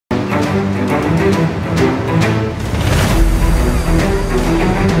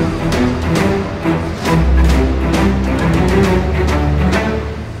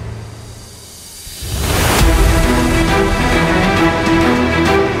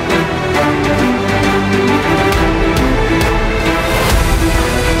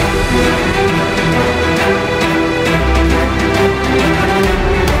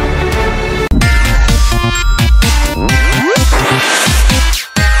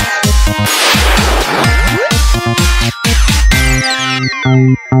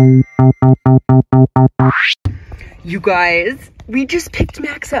You guys, we just picked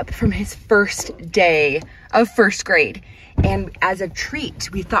Max up from his first day of first grade. And as a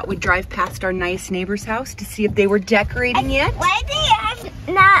treat, we thought we'd drive past our nice neighbor's house to see if they were decorating yet. Why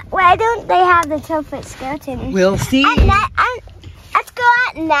don't they have the 12-foot skeleton? We'll see. Let's go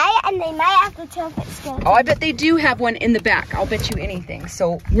at night and they might have the 12-foot skeleton. Oh, I bet they do have one in the back. I'll bet you anything.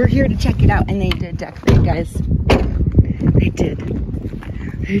 So we're here to check it out. And they did decorate, guys. They did.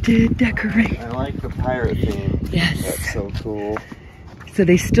 They did decorate. I like the pirate theme. Yes. That's so cool. So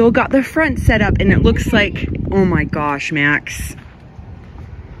they still got the front set up and it looks like, oh my gosh, Max.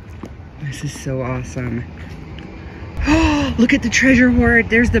 This is so awesome. Oh, look at the treasure hoard.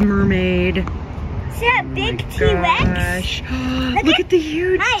 There's the mermaid. See that big T-Rex? Look at the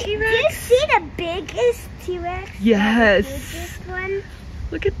huge T-Rex. Do you see the biggest T-Rex? Yes. The biggest one?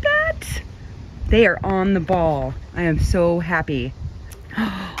 Look at that. They are on the ball. I am so happy.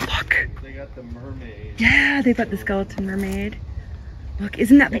 Look. They got the mermaid. Yeah, they've got the skeleton mermaid. Look,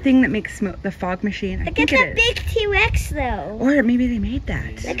 isn't that the thing that makes smoke, the fog machine? Look at the big T-Rex though. Or maybe they made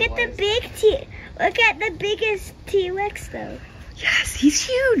that. Look at the biggest T-Rex though. Yes, he's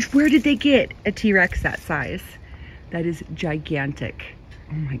huge. Where did they get a T-Rex that size? That is gigantic.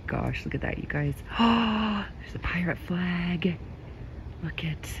 Oh my gosh, look at that, you guys. Oh, there's a pirate flag. Look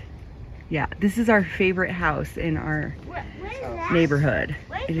at, yeah, this is our favorite house in our neighborhood.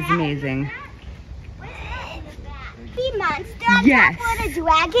 It is amazing. Monster, yes. That's what a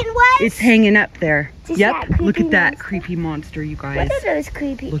dragon was? It's hanging up there. Just yep. Look at that monster. creepy monster, you guys. What are those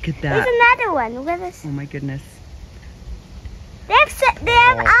creepy? Look at that. There's another one. Look at this. Oh my goodness. They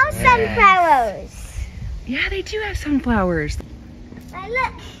have all sunflowers. Yeah, they do have sunflowers.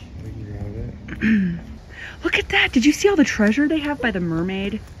 Look. Look at that. Did you see all the treasure they have by the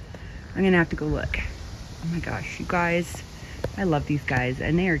mermaid? I'm gonna have to go look. Oh my gosh, you guys. I love these guys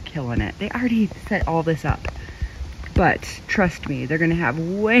and they are killing it. They already set all this up. But trust me, they're gonna have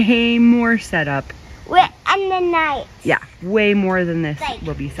way more set up. And the night. Yeah, way more than this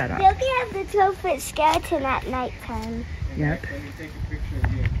will be set up. They'll have the 12-foot skeleton at nighttime. Yep.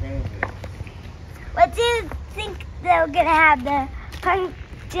 What do you think they're gonna have?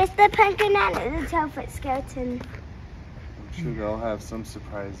 Just the pumpkin and the 12-foot skeleton? I'm sure they'll have some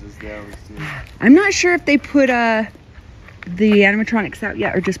surprises. They always do. I'm not sure if they put the animatronics out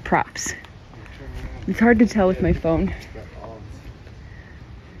yet or just props. It's hard to tell with my phone.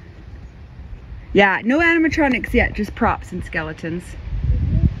 Yeah, no animatronics yet, just props and skeletons.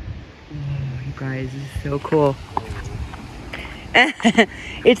 Oh, you guys, this is so cool.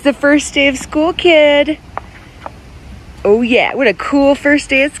 It's the first day of school, kid. Oh yeah, what a cool first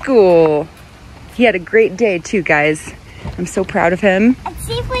day of school. He had a great day too, guys. I'm so proud of him. Let's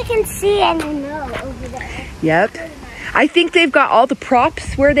see if we can see any more over there. Yep. I think they've got all the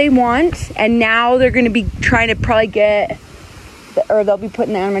props where they want, and now they're going to be trying to probably get, or they'll be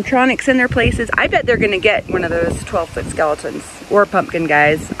putting the animatronics in their places. I bet they're going to get one of those 12-foot skeletons or pumpkin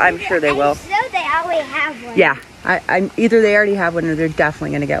guys. I'm sure they will. I'm sure they already have one. Yeah, I'm either they already have one or they're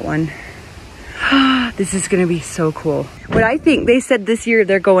definitely going to get one. This is going to be so cool. What I think, they said this year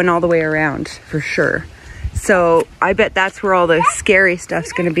they're going all the way around for sure. So I bet that's where all the scary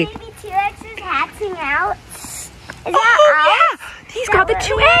stuff's going to be. Baby T-Rex is hatching out. Oh, yeah! He's got the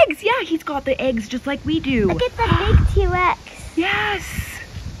 2 eggs! Yeah, he's got the eggs just like we do. Look at the big T-Rex. Yes!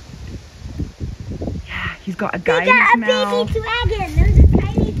 Yeah, he's got a guy in his mouth. Baby dragon. There's a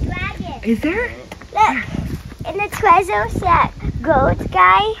tiny dragon. Is there? Look, in the treasures, that goat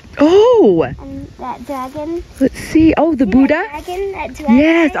guy. Oh! And that dragon. Let's see. Oh, the Buddha? That dragon.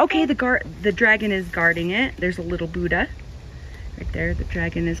 Yes, okay, the dragon is guarding it. There's a little Buddha. Right there, the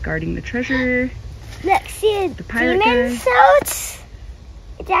dragon is guarding the treasure. Look, see the pirate demon suits?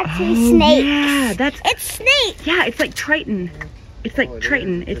 It's actually snakes. Yeah, it's snakes. Yeah, it's like Triton. It's like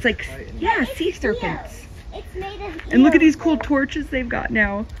Triton. It's like, yeah, sea serpents. It's made of eels. And look at these cool torches they've got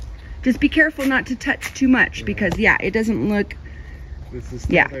now. Just be careful not to touch too much because, yeah, it doesn't look... This is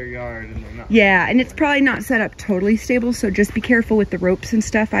still their yard and they're not... Yeah, and it's probably not set up totally stable, so just be careful with the ropes and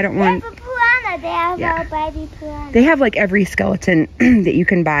stuff. I don't want... They have a piranha. They have a baby piranha. They have like every skeleton that you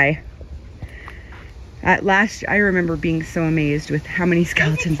can buy. At last, I remember being so amazed with how many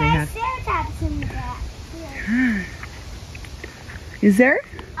skeletons they have. In the back. Is there?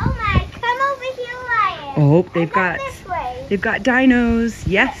 Oh my! Come over here, Ryan. Oh, they've got dinos.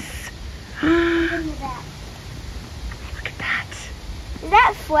 Yes. Look at that. Is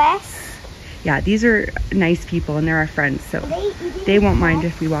that flesh? Yeah, these are nice people and they're our friends, so they won't mind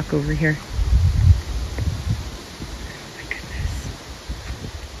if we walk over here.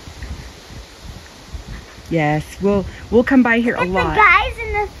 Yes, we'll come by here a Look at lot. the guys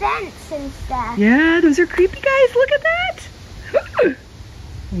in the fence and stuff. Yeah, those are creepy guys. Look at that.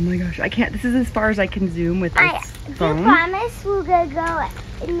 Oh my gosh, I can't. This is as far as I can zoom with this Do you phone. promise we're gonna go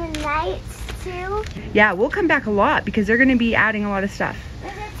in the nights too? Yeah, we'll come back a lot because they're going to be adding a lot of stuff.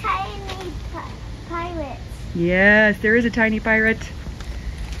 There's a tiny pirate. Yes, there is a tiny pirate.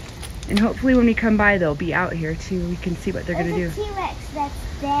 And hopefully when we come by, they'll be out here too. We can see what they're going to do. There's a T-Rex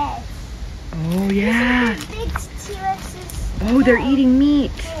that's dead. Oh, yeah. There's big T-Rexes. Oh, they're eating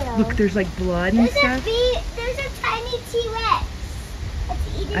meat. Ew. Look, there's like blood and stuff. There's a tiny T-Rex that's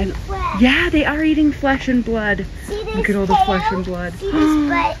eating flesh. Yeah, they are eating flesh and blood. See this Look at all the tail? flesh and blood. See this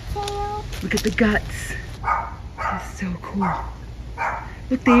butt tail? Look at the guts. That's so cool.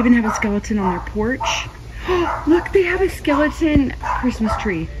 Look, they even have a skeleton on their porch. Look, they have a skeleton Christmas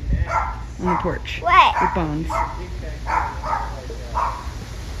tree on the porch. What? With bones.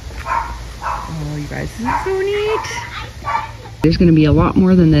 Oh, you guys, this is so neat. There's going to be a lot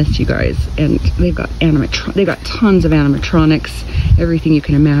more than this, you guys. And they've got tons of animatronics, everything you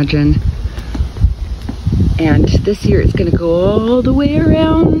can imagine. And this year it's going to go all the way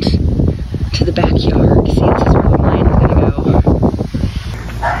around to the backyard. See, this is where the line is going to go.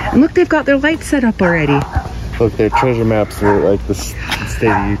 And look, they've got their lights set up already. Look, their treasure maps are like the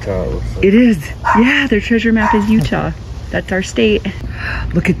state of Utah. It looks like. It is. Yeah, their treasure map is Utah. That's our state.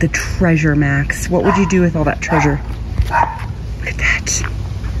 Look at the treasure, Max. What would you do with all that treasure? Look at that.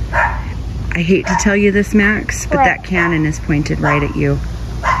 I hate to tell you this, Max, but that cannon is pointed right at you.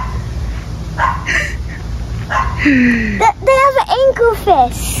 They have an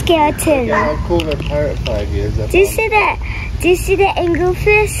anglefish skeleton. Look at how cool that pirate flag is. Do you see that? Do you see the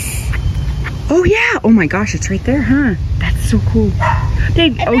anglefish? Oh yeah! Oh my gosh, it's right there, huh? That's so cool. They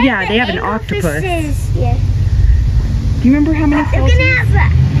have an octopus. Yeah. Do you remember how many They're gonna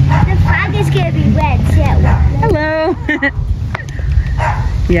have the flag is gonna be red. Hello.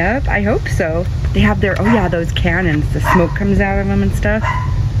 Yep, I hope so. They have their those cannons. The smoke comes out of them and stuff.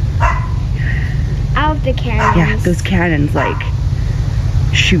 Out of the cannons. Yeah, those cannons like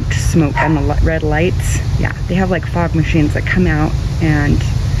shoot smoke and the red lights. Yeah, they have like fog machines that come out and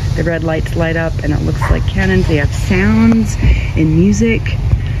the red lights light up and it looks like cannons. They have sounds and music.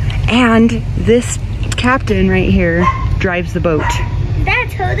 And this captain right here drives the boat. Is that a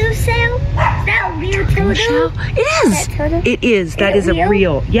turtle shell? Is that a real turtle? It is. That turtle? It is. That is a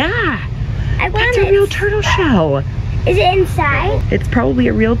real. Yeah. I want That's a real turtle shell. Is it inside? It's probably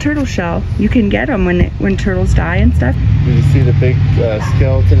a real turtle shell. You can get them when turtles die and stuff. Did you see the big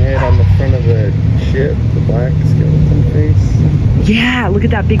skeleton head on the front of the ship? The black skeleton face? Yeah, look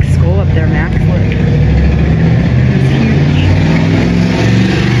at that big skull up there, Max. Look. It's huge.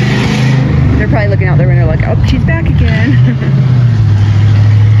 They're probably looking out their window like, oh, she's back again.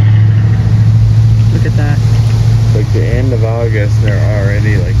 Look at that. Like the end of August, they're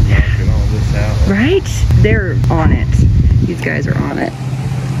already like knocking all this out. Right? They're on it. These guys are on it.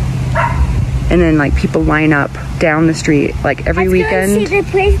 And then like people line up down the street like every weekend. Let's go see the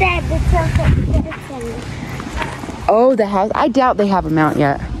place that the turtle. Oh, the house. I doubt they have them out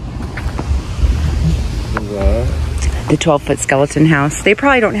yet. What? The 12-foot skeleton house. They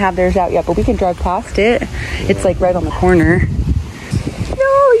probably don't have theirs out yet, but we can drive past it. It's like right on the corner.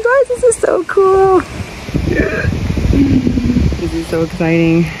 No, you guys, this is so cool. This is so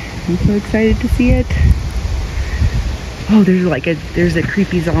exciting. I'm so excited to see it. Oh, there's a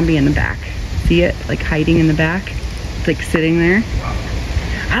creepy zombie in the back. See it? Like hiding in the back. It's like sitting there.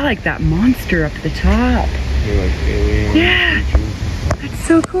 I like that monster up at the top. They're like alien. Yeah. That's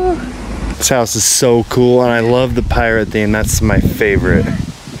so cool. This house is so cool, and I love the pirate theme. That's my favorite.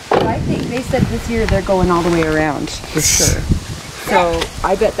 I think they said this year they're going all the way around for sure. So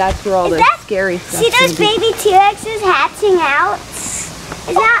I bet that's where all the scary stuff. See those baby T-Rexes hatching out?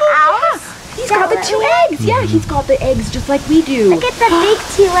 Is that ours? Yeah. He's got the 2 eggs. Yeah, he's got the eggs just like we do. Look at the big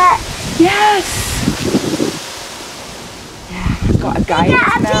T-Rex. Yes. Yeah, he's got a guy. Look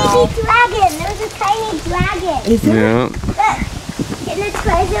at a baby dragon. There's a tiny dragon. Is there? Yeah. Look, in the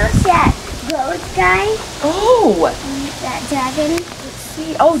treasure set, goat guy. Oh. That dragon.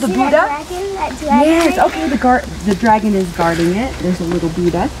 See? Oh, the See Buddha. That dragon. Yes. Okay. The dragon is guarding it. There's a little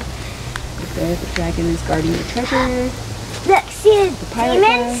Buddha. Right there, the dragon is guarding the treasure. Look, see the pirate demon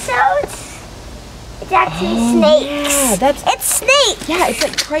guy. suits? It's actually snakes. Yeah, it's snakes. Yeah, it's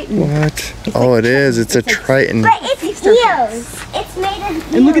like Triton. What? Oh, it is. It's a Triton. But it's eels. It's made of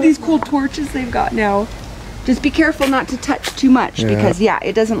eels. And look at these cool torches they've got now. Just be careful not to touch too much because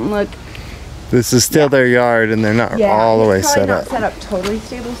it doesn't look This is still their yard, and they're not all the way it's probably set not up. set up totally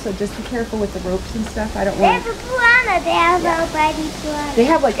stable, so just be careful with the ropes and stuff. I don't They want. have a piranha. They have a baby piranha. They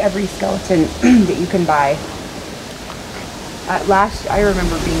have like every skeleton that you can buy. Last, I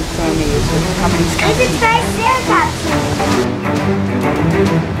remember being so amazed with how many We skeletons. should try Circus.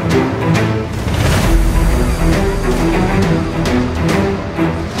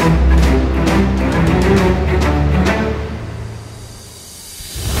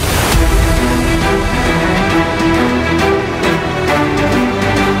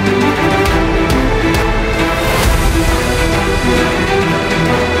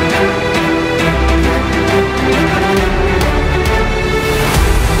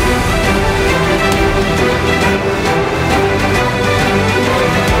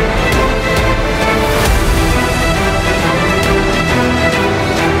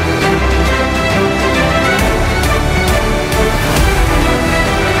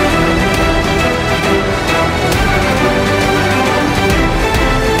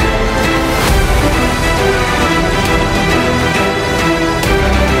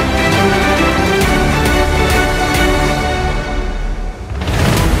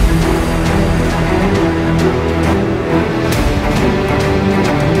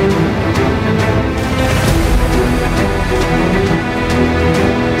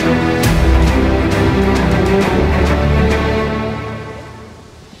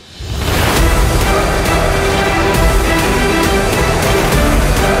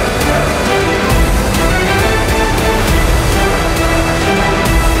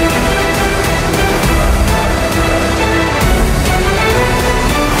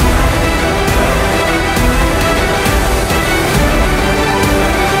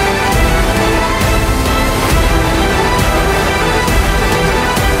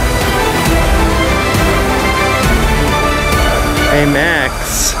 Hey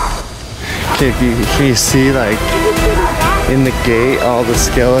Max, can you see like in the gate all the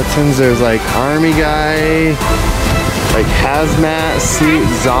skeletons? There's like army guy, like hazmat suit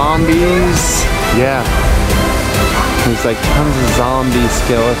zombies. Yeah, there's like tons of zombie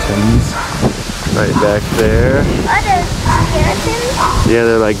skeletons right back there. Oh, those skeletons? Yeah,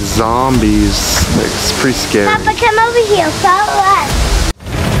 they're like zombies. Like, it's pretty scary. Papa, come over here. Follow us.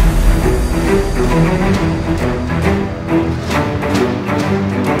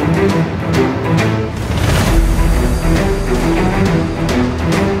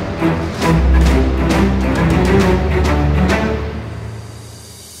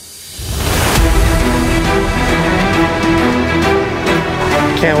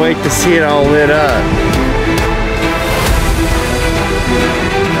 Can't wait to see it all lit up.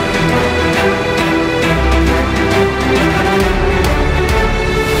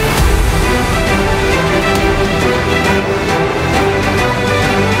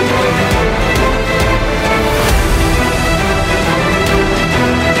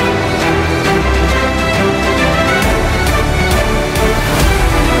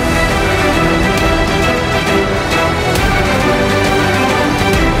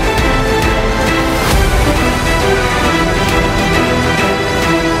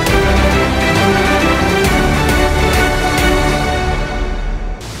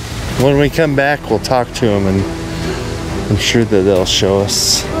 When we come back, we'll talk to them, and I'm sure that they'll show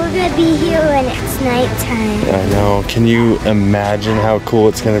us. We're gonna be here when it's nighttime. I know. Can you imagine how cool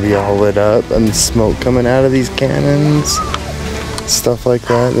it's gonna be all lit up and smoke coming out of these cannons? Stuff like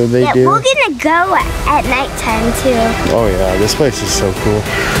that they Yeah, do. we're gonna go at nighttime too. Oh yeah, this place is so cool.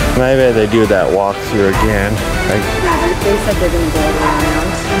 And I bet they do that walkthrough again. Like, They said they're gonna go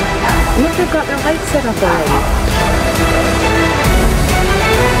around. Look, they've got their lights set up already.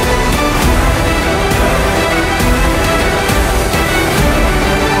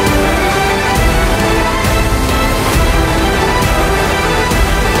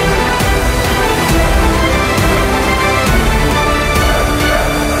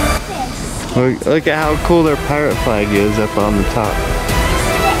 look at how cool their pirate flag is up on the top.